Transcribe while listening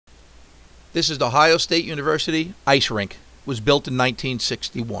This is the Ohio State University ice rink. It was built in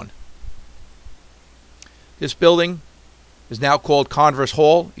 1961. This building is now called Converse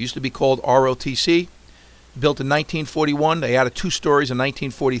Hall. It used to be called ROTC. Built in 1941. They added 2 stories in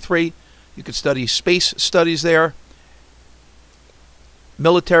 1943. You could study space studies there,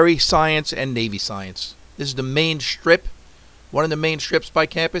 military science, and Navy science. This is the main strip. One of the main strips by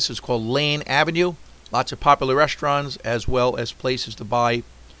campus is called Lane Avenue. Lots of popular restaurants as well as places to buy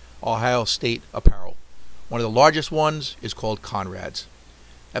Ohio State apparel. One of the largest ones is called Conrad's.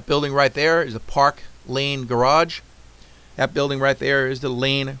 That building right there is the Park Lane Garage. That building right there is the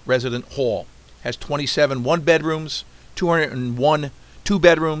Lane Resident Hall. Has 27 one-bedrooms, 201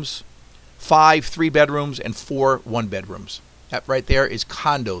 two-bedrooms, 5 three-bedrooms, and 4 one-bedrooms. That right there is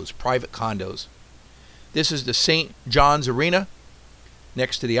condos, private condos. This is the St. John's Arena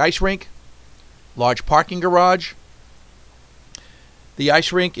next to the ice rink. Large parking garage. The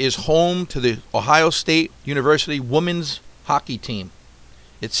ice rink is home to the Ohio State University women's hockey team.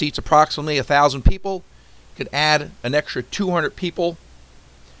 It seats approximately 1,000 people. Could add an extra 200 people.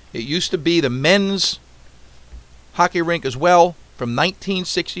 It used to be the men's hockey rink as well from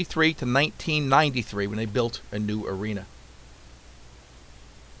 1963 to 1993 when they built a new arena.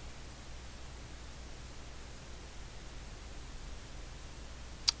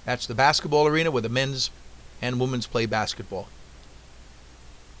 That's the basketball arena where the men's and women's play basketball.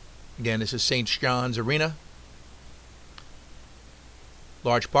 Again, this is St. John's Arena.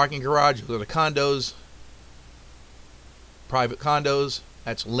 Large parking garage, those are the condos, private condos.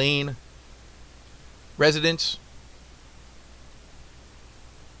 That's Lane Residence.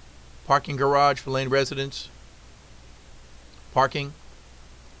 Parking garage for Lane Residence. Parking.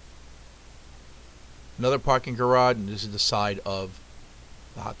 Another parking garage, and this is the side of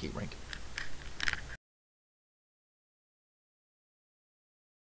the hockey rink.